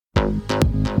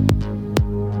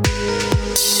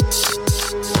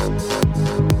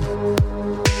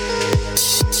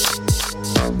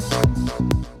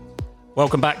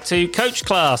Welcome back to Coach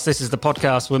Class. This is the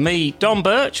podcast with me, Dom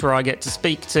Birch, where I get to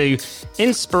speak to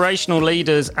inspirational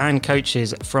leaders and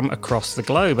coaches from across the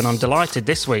globe. And I'm delighted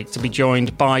this week to be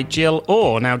joined by Jill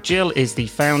Orr. Now, Jill is the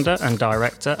founder and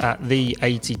director at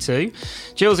theeightytwo.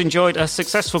 Jill's enjoyed a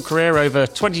successful career over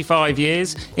 25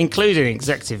 years, including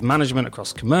executive management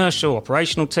across commercial,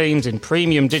 operational teams in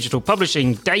premium digital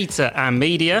publishing, data and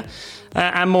media.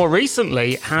 And more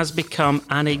recently has become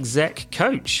an exec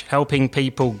coach, helping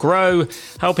people grow,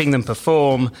 helping them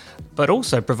perform, but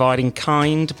also providing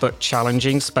kind but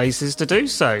challenging spaces to do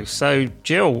so. So,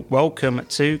 Jill, welcome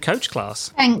to Coach Class.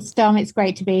 Thanks, Dom. It's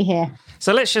great to be here.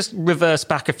 So let's just reverse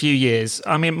back a few years.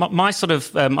 I mean, my sort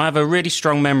of, I have a really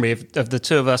strong memory of the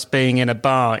two of us being in a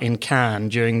bar in Cannes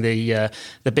during the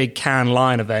big Cannes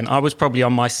Lion event. I was probably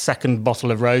on my second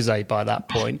bottle of rosé by that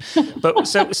point. But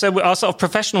so our sort of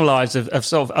professional lives have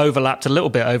sort of overlapped a little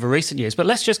bit over recent years. But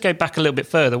let's just go back a little bit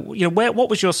further. You know, what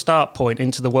was your start point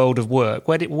into the world of work?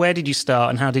 Where did you start,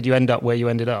 and how did you end up where you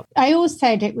ended up? I always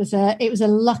said it was a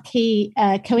lucky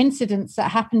coincidence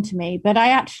that happened to me, but I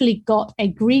actually got a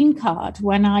green card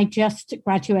when I just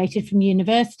graduated from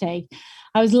university.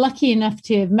 I was lucky enough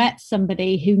to have met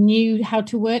somebody who knew how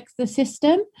to work the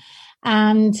system.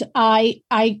 And I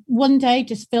one day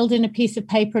just filled in a piece of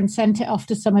paper and sent it off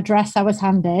to some address I was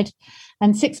handed.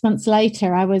 And 6 months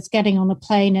later, I was getting on a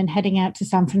plane and heading out to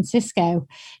San Francisco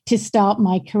to start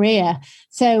my career.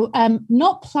 So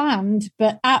not planned,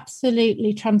 but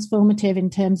absolutely transformative in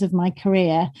terms of my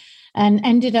career, and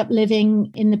ended up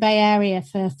living in the Bay Area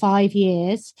for 5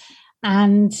 years.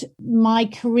 And my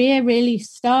career really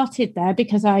started there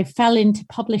because I fell into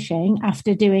publishing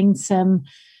after doing some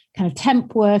kind of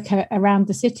temp work around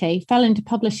the city, fell into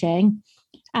publishing,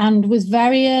 and was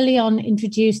very early on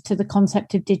introduced to the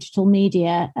concept of digital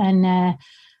media. And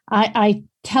I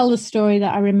tell the story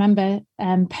that I remember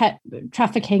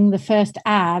trafficking the first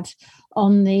ad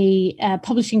on the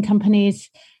publishing company's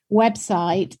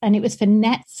website, and it was for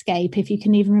Netscape, if you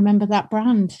can even remember that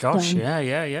brand. Gosh,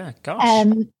 yeah.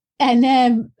 Gosh. And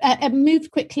I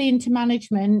moved quickly into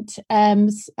management.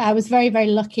 I was very, very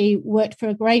lucky, worked for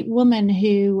a great woman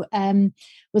who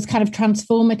was kind of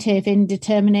transformative in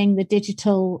determining the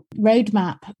digital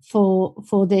roadmap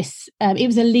for this. It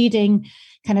was a leading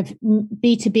kind of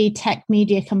B2B tech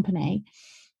media company,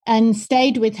 and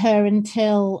stayed with her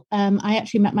until I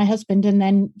actually met my husband, and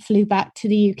then flew back to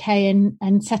the UK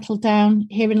and settled down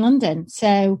here in London.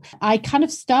 So I kind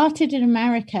of started in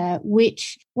America,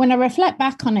 which, when I reflect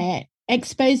back on it,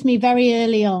 exposed me very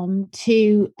early on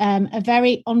to a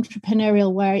very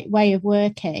entrepreneurial way of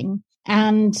working,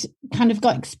 and kind of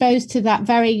got exposed to that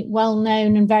very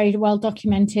well-known and very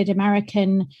well-documented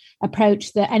American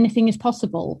approach that anything is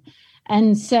possible.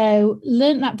 And so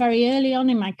learned that very early on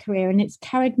in my career, and it's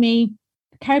carried me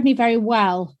very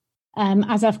well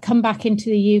as I've come back into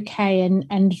the UK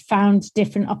and found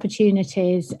different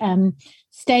opportunities,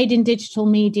 stayed in digital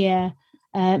media,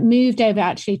 moved over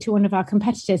actually to one of our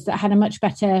competitors that had a much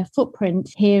better footprint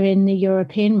here in the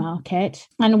European market,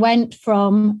 and went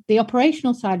from the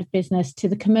operational side of business to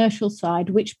the commercial side,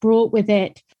 which brought with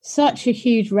it such a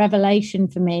huge revelation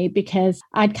for me, because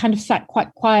I'd kind of sat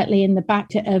quite quietly in the back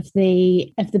of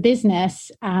the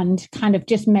business and kind of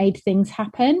just made things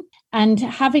happen. And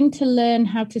having to learn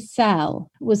how to sell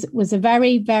was a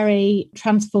very, very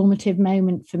transformative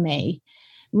moment for me,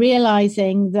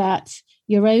 realizing that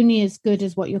you're only as good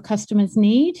as what your customers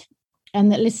need, and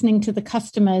that listening to the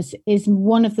customers is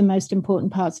one of the most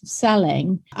important parts of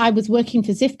selling. I was working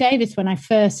for Ziff Davis when I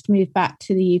first moved back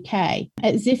to the UK.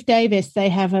 At Ziff Davis, they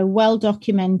have a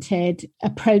well-documented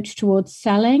approach towards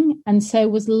selling, and so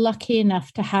was lucky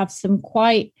enough to have some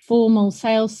quite formal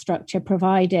sales structure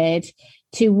provided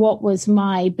to what was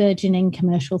my burgeoning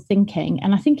commercial thinking.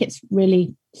 And I think it's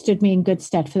really stood me in good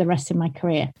stead for the rest of my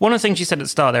career. One of the things you said at the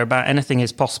start there about anything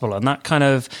is possible, and that kind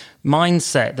of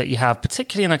mindset that you have,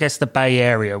 particularly in, I guess, the Bay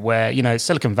Area, where, you know,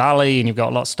 Silicon Valley, and you've got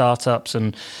a lot of startups,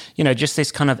 and, you know, just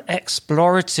this kind of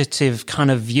explorative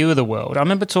kind of view of the world. I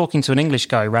remember talking to an English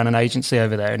guy who ran an agency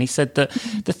over there, and he said that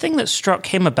the thing that struck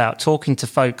him about talking to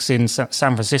folks in San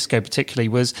Francisco particularly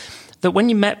was that when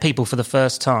you met people for the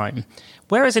first time,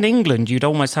 whereas in England, you'd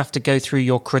almost have to go through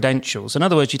your credentials. In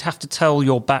other words, you'd have to tell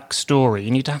your backstory,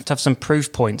 and you'd have to have some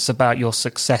proof points about your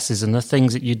successes and the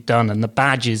things that you'd done and the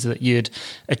badges that you'd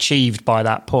achieved by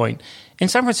that point. In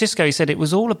San Francisco, he said it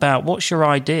was all about, what's your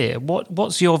idea?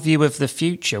 What's your view of the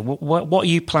future? What are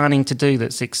you planning to do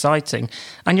that's exciting?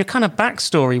 And your kind of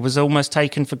backstory was almost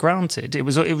taken for granted. It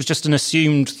was just an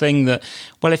assumed thing that,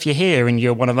 well, if you're here and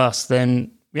you're one of us,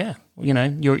 then yeah, you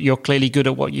know, you're clearly good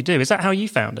at what you do. Is that how you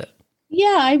found it?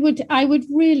 Yeah, I would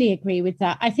really agree with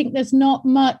that. I think there's not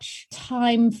much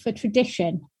time for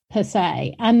tradition per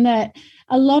se, and that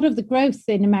a lot of the growth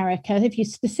in America, if you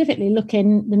specifically look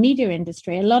in the media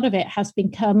industry, a lot of it has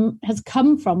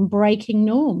come from breaking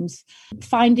norms,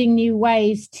 finding new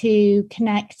ways to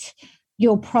connect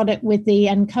your product with the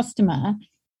end customer.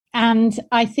 And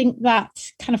I think that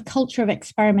kind of culture of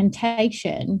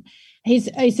experimentation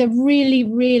is a really,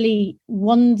 really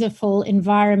wonderful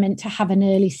environment to have an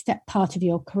early step part of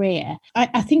your career.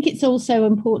 I think it's also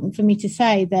important for me to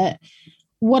say that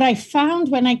what I found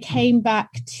when I came back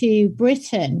to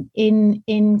Britain in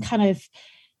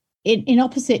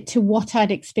opposite to what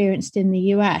I'd experienced in the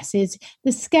US is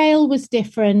the scale was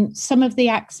different. Some of the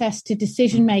access to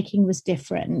decision making was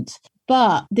different.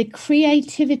 But the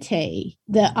creativity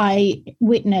that I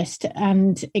witnessed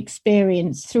and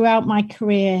experienced throughout my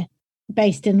career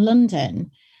based in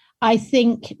London, I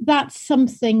think that's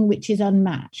something which is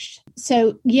unmatched.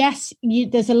 So yes,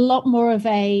 there's a lot more of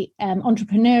a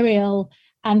entrepreneurial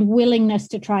and willingness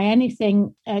to try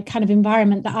anything kind of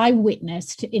environment that I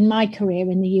witnessed in my career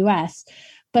in the US.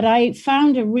 But I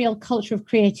found a real culture of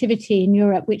creativity in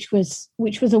Europe, which was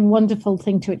a wonderful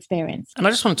thing to experience. And I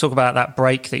just want to talk about that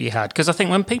break that you had, because I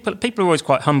think when people are always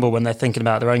quite humble when they're thinking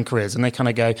about their own careers, and they kind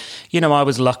of go, I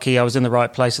was lucky, I was in the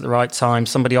right place at the right time,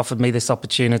 somebody offered me this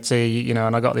opportunity,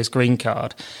 and I got this green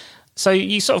card. So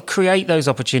you sort of create those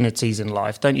opportunities in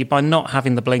life, don't you, by not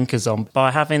having the blinkers on,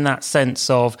 by having that sense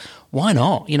of, why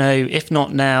not? If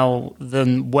not now,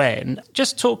 then when?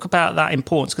 Just talk about that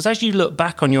importance, because as you look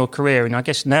back on your career, and I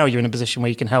guess now you're in a position where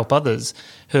you can help others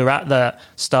who are at the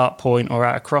start point or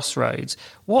at a crossroads,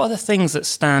 what are the things that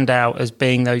stand out as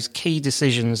being those key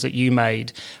decisions that you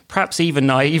made, perhaps even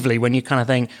naively, when you kind of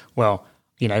think, well,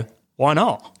 why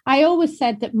not? I always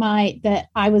said that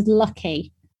I was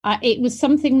lucky. It was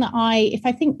something that if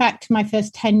I think back to my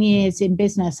first 10 years in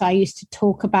business, I used to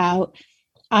talk about,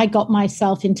 I got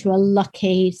myself into a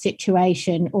lucky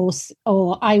situation,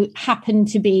 or I happened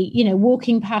to be,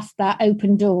 walking past that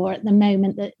open door at the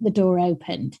moment that the door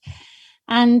opened.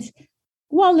 And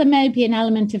while there may be an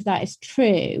element of that is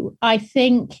true, I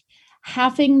think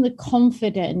having the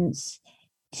confidence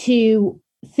to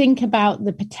think about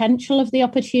the potential of the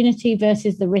opportunity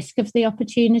versus the risk of the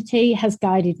opportunity has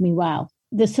guided me well.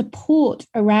 The support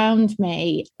around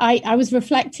me, I was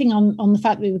reflecting on the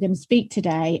fact that we were going to speak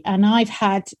today, and I've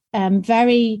had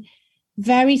very,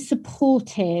 very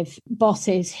supportive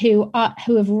bosses who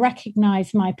have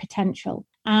recognized my potential.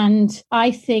 And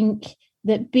I think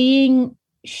that being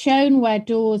shown where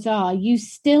doors are, you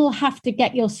still have to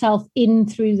get yourself in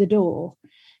through the door.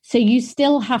 So you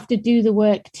still have to do the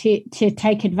work to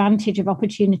take advantage of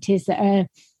opportunities that are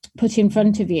put in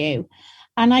front of you.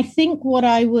 And I think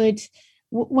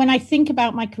when I think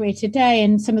about my career today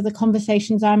and some of the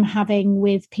conversations I'm having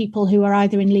with people who are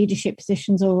either in leadership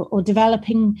positions or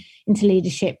developing into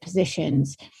leadership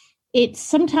positions, it's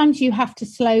sometimes you have to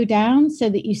slow down so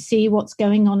that you see what's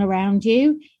going on around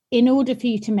you in order for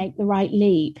you to make the right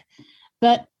leap.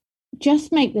 But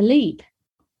just make the leap,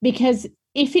 because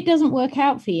if it doesn't work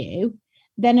out for you,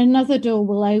 then another door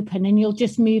will open and you'll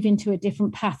just move into a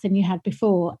different path than you had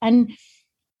before. And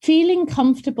feeling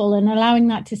comfortable and allowing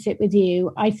that to sit with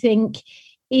you, I think,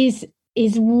 is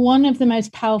one of the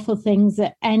most powerful things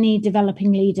that any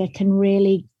developing leader can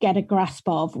really get a grasp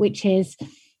of, which is,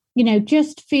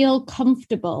 just feel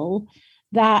comfortable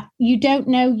that you don't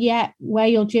know yet where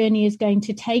your journey is going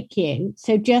to take you.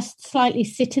 So just slightly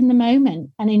sit in the moment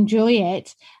and enjoy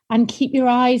it, and keep your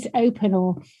eyes open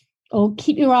or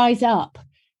keep your eyes up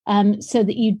so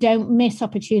that you don't miss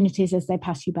opportunities as they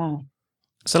pass you by.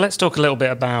 So let's talk a little bit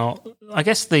about, I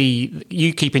guess,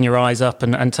 you keeping your eyes up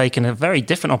and taking a very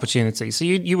different opportunity. So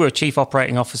you were a chief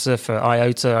operating officer for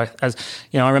IOTA. As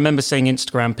I remember seeing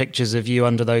Instagram pictures of you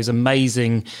under those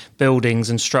amazing buildings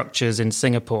and structures in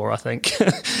Singapore, I think.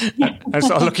 I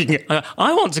started looking at,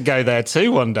 I want to go there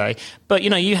too one day. But,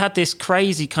 you had this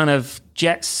crazy kind of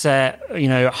jet set,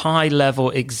 high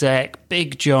level exec,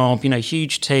 big job,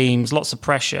 huge teams, lots of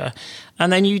pressure.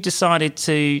 And then you decided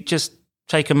to just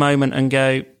take a moment and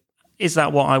go, is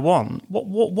that what I want?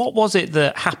 What was it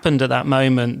that happened at that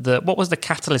moment? What was the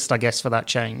catalyst, I guess, for that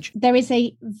change? There is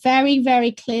a very,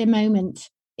 very clear moment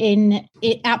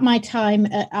at my time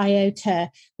at IOTA,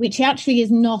 which actually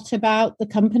is not about the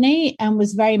company and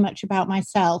was very much about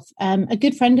myself. A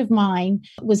good friend of mine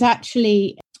was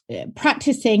actually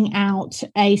practicing out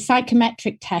a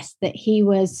psychometric test that he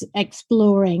was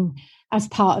exploring as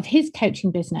part of his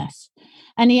coaching business.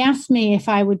 And he asked me if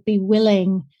I would be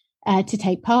willing to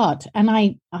take part. And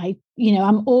I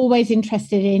I'm always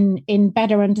interested in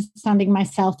better understanding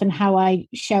myself and how I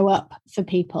show up for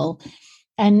people.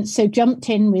 And so jumped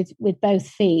in with both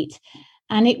feet.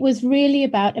 And it was really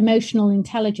about emotional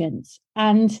intelligence.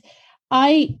 And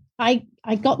I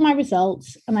got my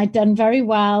results, and I'd done very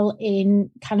well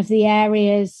in kind of the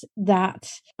areas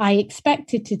that I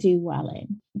expected to do well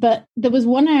in. But there was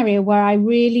one area where I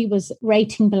really was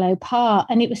rating below par,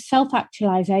 and it was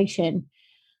self-actualization.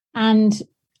 And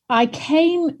I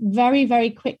came very, very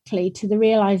quickly to the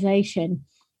realization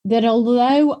that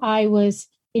although I was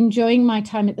enjoying my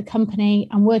time at the company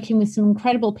and working with some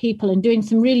incredible people and doing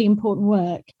some really important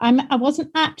work, I wasn't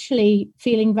actually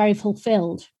feeling very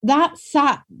fulfilled. That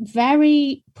sat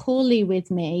very poorly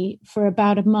with me for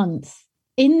about a month.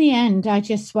 In the end, I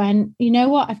just went, you know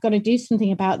what, I've got to do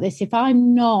something about this. If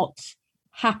I'm not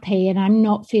happy and I'm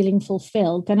not feeling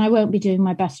fulfilled, then I won't be doing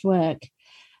my best work.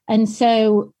 And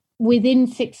so within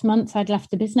 6 months, I'd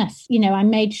left the business. I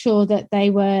made sure that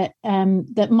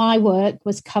that my work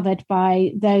was covered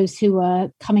by those who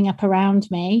were coming up around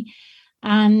me,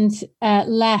 and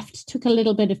took a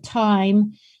little bit of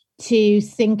time to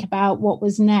think about what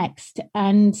was next,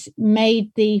 and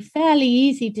made the fairly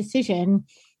easy decision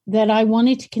that I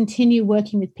wanted to continue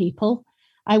working with people.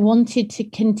 I wanted to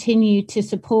continue to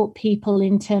support people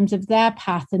in terms of their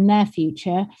path and their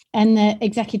future. And the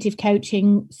executive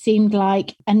coaching seemed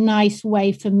like a nice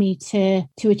way for me to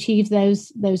achieve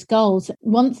those goals.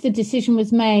 Once the decision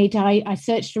was made, I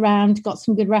searched around, got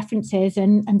some good references,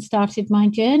 and started my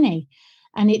journey.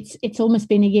 And it's almost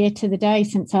been a year to the day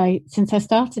since I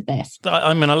started this.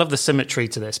 I mean, I love the symmetry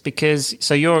to this, because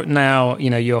so you're now,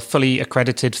 you're fully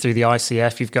accredited through the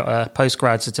ICF. You've got a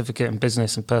postgrad certificate in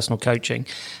business and personal coaching.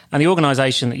 And the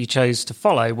organisation that you chose to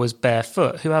follow was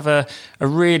Barefoot, who have a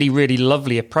really, really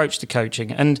lovely approach to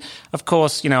coaching. And of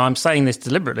course, I'm saying this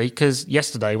deliberately because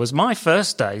yesterday was my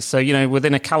first day. So,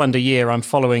 within a calendar year, I'm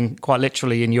following quite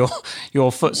literally in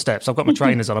your footsteps. I've got my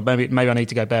trainers on. Maybe I need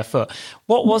to go barefoot.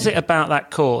 What was it about that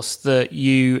course that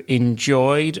you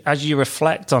enjoyed as you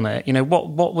reflect on it?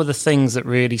 What were the things that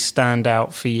really stand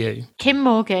out for you? Kim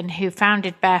Morgan, who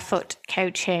founded Barefoot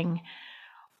Coaching,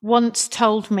 once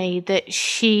told me that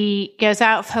she goes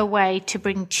out of her way to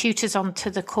bring tutors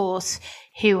onto the course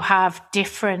who have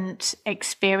different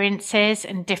experiences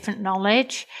and different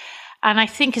knowledge. And I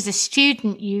think as a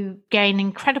student, you gain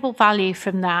incredible value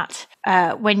from that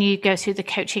when you go through the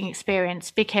coaching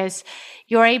experience, because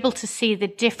you're able to see the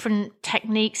different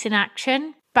techniques in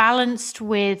action, balanced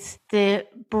with the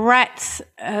breadth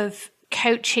of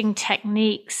coaching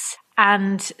techniques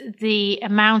and the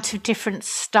amount of different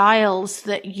styles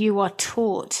that you are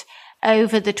taught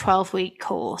over the 12-week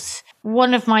course.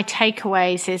 One of my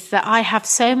takeaways is that I have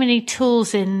so many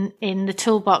tools in the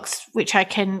toolbox which I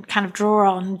can kind of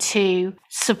draw on to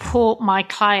support my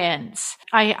clients.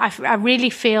 I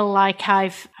really feel like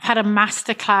I've had a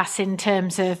masterclass in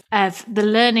terms of the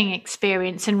learning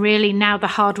experience, and really now the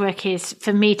hard work is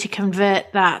for me to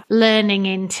convert that learning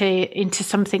into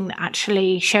something that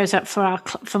actually shows up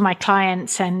for my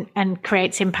clients and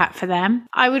creates impact for them.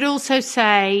 I would also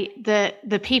say that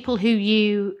the people who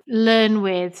you learn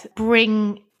with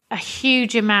bring a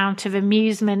huge amount of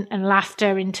amusement and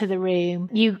laughter into the room.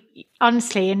 You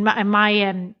honestly, in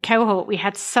my cohort, we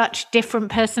had such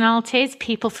different personalities,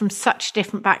 people from such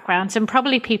different backgrounds, and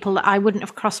probably people that I wouldn't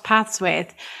have crossed paths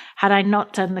with had I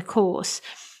not done the course.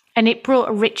 And it brought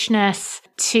a richness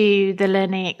to the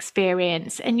learning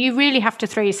experience. And you really have to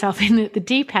throw yourself in at the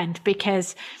deep end,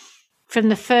 because from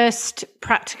the first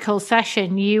practical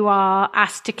session, you are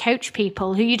asked to coach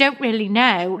people who you don't really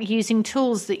know using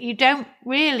tools that you don't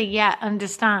really yet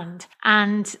understand.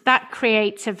 And that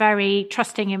creates a very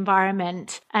trusting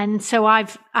environment. And so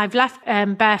I've left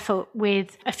Barefoot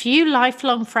with a few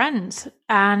lifelong friends,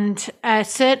 and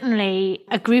certainly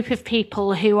a group of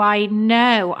people who I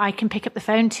know I can pick up the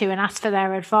phone to and ask for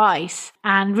their advice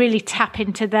and really tap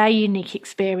into their unique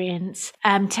experience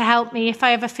to help me if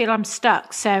I ever feel I'm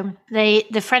stuck. So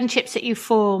the friendships that you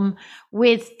form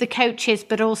with the coaches,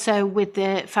 but also with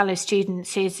the fellow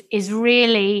students is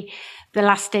really the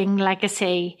lasting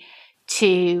legacy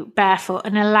to Barefoot,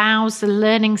 and allows the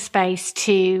learning space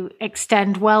to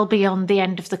extend well beyond the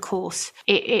end of the course.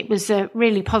 It was a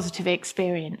really positive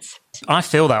experience. I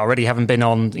feel that already, having been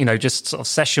on, just sort of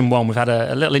session one. We've had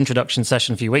a little introduction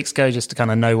session a few weeks ago just to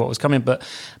kind of know what was coming, but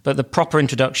the proper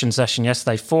introduction session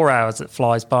yesterday, 4 hours that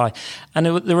flies by. And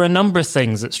there were a number of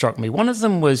things that struck me. One of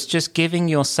them was just giving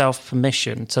yourself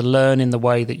permission to learn in the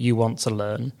way that you want to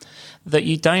learn, that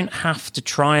you don't have to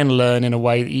try and learn in a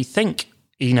way that you think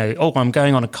oh, I'm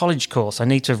going on a college course. I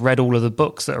need to have read all of the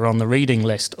books that are on the reading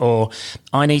list, or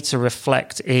I need to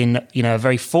reflect in, a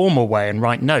very formal way and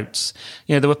write notes.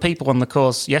 There were people on the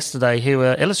course yesterday who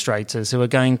were illustrators who are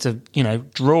going to,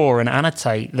 draw and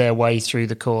annotate their way through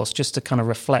the course just to kind of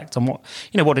reflect on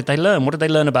what did they learn? What did they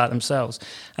learn about themselves?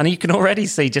 And you can already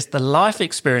see just the life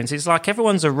experience. It's like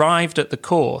everyone's arrived at the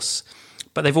course,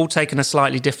 but they've all taken a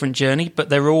slightly different journey, but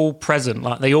they're all present,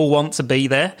 like they all want to be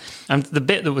there. And the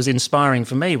bit that was inspiring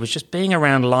for me was just being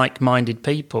around like-minded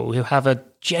people who have a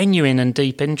genuine and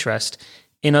deep interest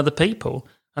in other people.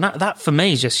 And that for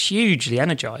me is just hugely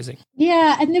energizing.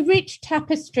 Yeah, and the rich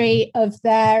tapestry of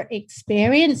their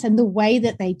experience and the way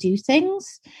that they do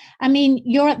things. I mean,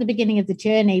 you're at the beginning of the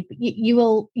journey, but you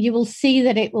will see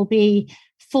that it will be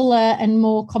fuller and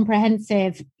more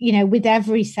comprehensive, with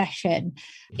every session.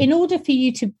 In order for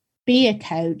you to be a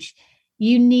coach,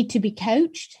 you need to be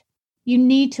coached. You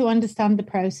need to understand the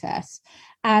process.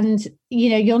 And,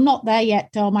 you're not there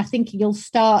yet, Dom. I think you'll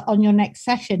start on your next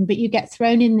session, but you get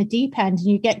thrown in the deep end and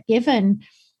you get given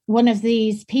one of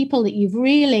these people that you've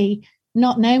really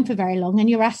not known for very long, and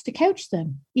you're asked to coach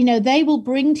them. They will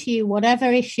bring to you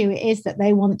whatever issue it is that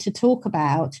they want to talk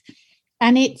about.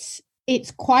 And it's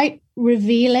quite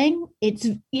revealing.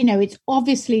 It's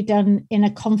obviously done in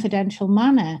a confidential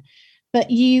manner,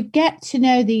 but you get to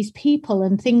know these people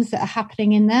and things that are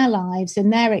happening in their lives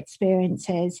and their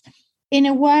experiences in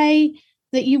a way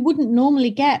that you wouldn't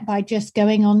normally get by just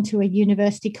going on to a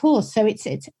university course. So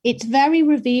it's very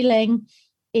revealing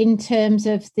in terms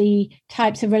of the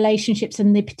types of relationships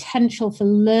and the potential for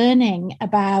learning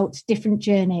about different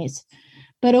journeys.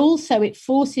 But also it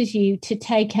forces you to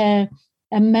take a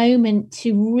moment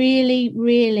to really,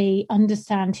 really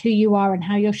understand who you are and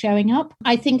how you're showing up.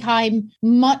 I think I'm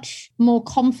much more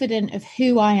confident of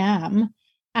who I am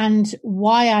and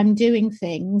why I'm doing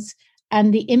things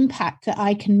and the impact that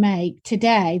I can make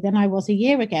today than I was a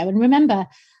year ago. And remember,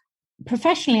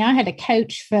 professionally, I had a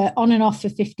coach for on and off for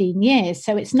 15 years.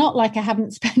 So it's not like I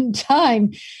haven't spent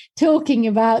time talking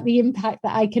about the impact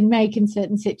that I can make in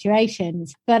certain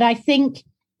situations. But I think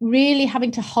really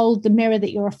having to hold the mirror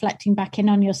that you're reflecting back in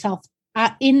on yourself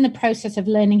in the process of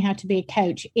learning how to be a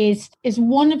coach is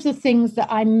one of the things that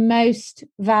I most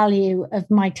value of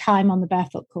my time on the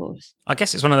Barefoot course. I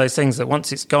guess it's one of those things that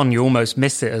once it's gone, you almost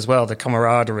miss it as well, the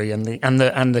camaraderie and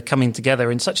the coming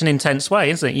together in such an intense way,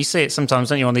 isn't it? You see it sometimes,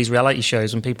 don't you, on these reality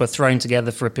shows when people are thrown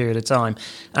together for a period of time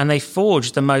and they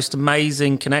forge the most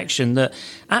amazing connection that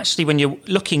actually when you're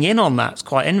looking in on that, it's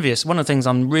quite envious. One of the things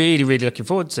I'm really, really looking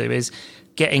forward to is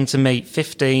getting to meet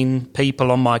 15 people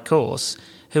on my course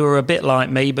who are a bit like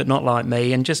me, but not like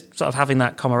me, and just sort of having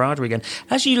that camaraderie again.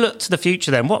 As you look to the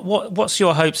future then, what's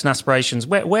your hopes and aspirations?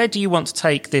 Where do you want to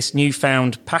take this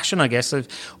newfound passion, I guess,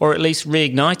 or at least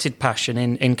reignited passion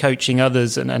in coaching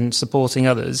others and supporting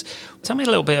others? Tell me a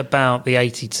little bit about the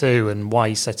 82 and why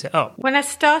you set it up. When I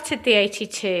started the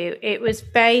 82, it was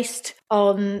based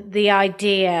on the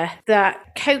idea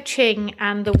that coaching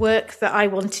and the work that I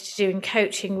wanted to do in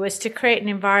coaching was to create an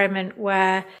environment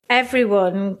where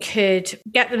everyone could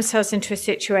get themselves into a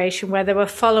situation where they were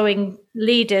following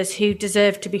leaders who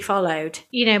deserved to be followed.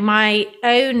 My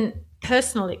own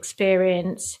personal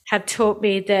experience had taught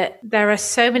me that there are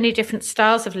so many different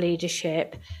styles of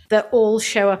leadership that all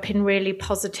show up in really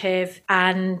positive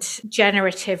and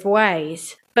generative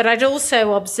ways. But I'd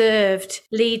also observed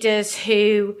leaders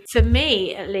who, for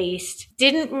me at least,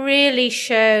 didn't really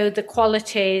show the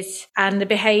qualities and the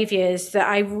behaviours that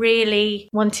I really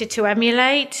wanted to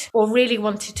emulate or really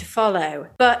wanted to follow.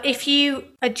 But if you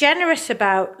are generous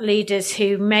about leaders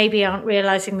who maybe aren't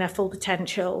realising their full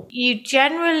potential, you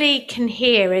generally can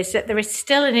hear is that there is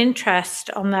still an interest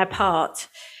on their part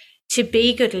to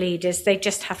be good leaders. They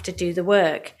just have to do the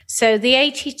work. So the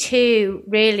 82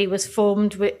 really was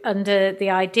formed under the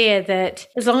idea that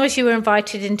as long as you were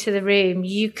invited into the room,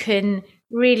 you can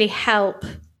really help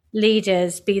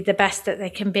leaders be the best that they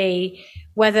can be,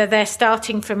 whether they're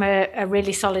starting from a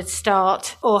really solid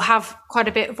start or have quite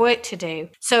a bit of work to do.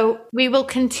 So we will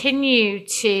continue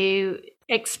to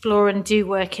explore and do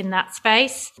work in that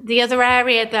space. The other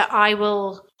area that I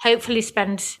will hopefully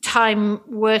spend time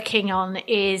working on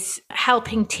is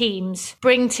helping teams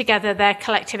bring together their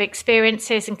collective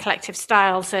experiences and collective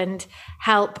styles and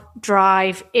help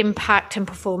drive impact and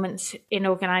performance in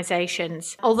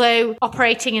organizations. Although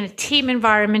operating in a team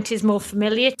environment is more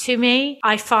familiar to me,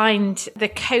 I find the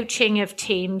coaching of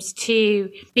teams to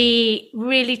be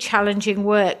really challenging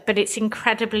work, but it's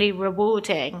incredibly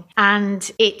rewarding.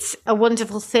 And it's a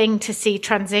wonderful thing to see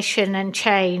transition and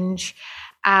change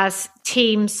as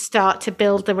teams start to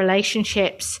build the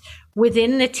relationships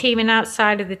within the team and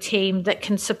outside of the team that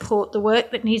can support the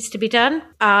work that needs to be done.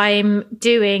 I'm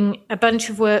doing a bunch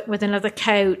of work with another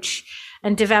coach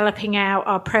and developing out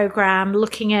our program,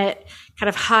 looking at kind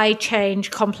of high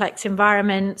change, complex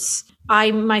environments.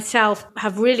 I myself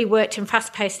have really worked in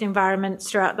fast-paced environments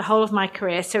throughout the whole of my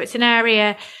career. So it's an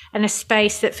area and a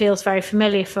space that feels very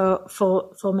familiar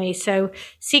for me. So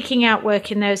seeking out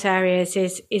work in those areas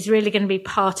is really going to be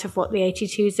part of what the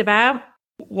 82 is about.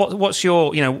 What's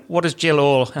your, what does Jill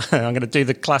Orr, I'm going to do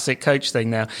the classic coach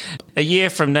thing now. A year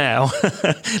from now,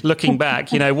 looking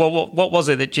back, what was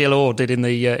it that Jill Orr did in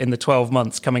the 12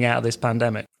 months coming out of this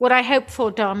pandemic? What I hope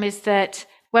for, Dom, is that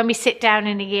when we sit down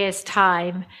in a year's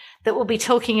time, that we'll be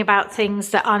talking about things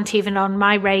that aren't even on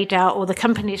my radar or the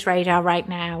company's radar right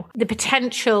now. The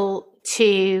potential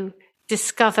to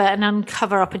discover and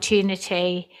uncover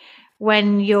opportunity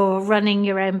when you're running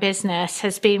your own business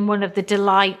has been one of the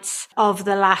delights of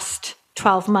the last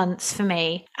 12 months for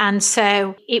me. And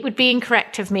so it would be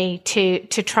incorrect of me to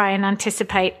try and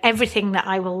anticipate everything that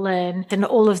I will learn and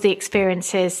all of the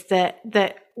experiences that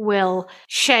will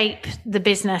shape the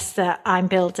business that I'm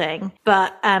building.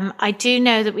 But I do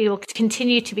know that we will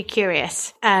continue to be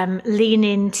curious, lean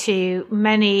into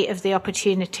many of the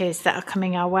opportunities that are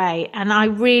coming our way. And I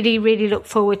really, really look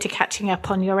forward to catching up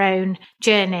on your own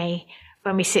journey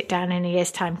when we sit down in a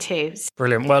year's time too.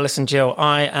 Brilliant. Well, listen, Jill,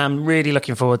 I am really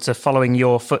looking forward to following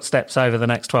your footsteps over the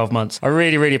next 12 months. I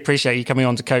really, really appreciate you coming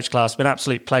on to Coach Class. It's been an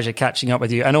absolute pleasure catching up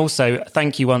with you. And also,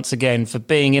 thank you once again for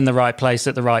being in the right place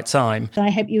at the right time. I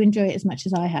hope you enjoy it as much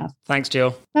as I have. Thanks,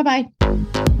 Jill.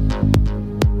 Bye-bye.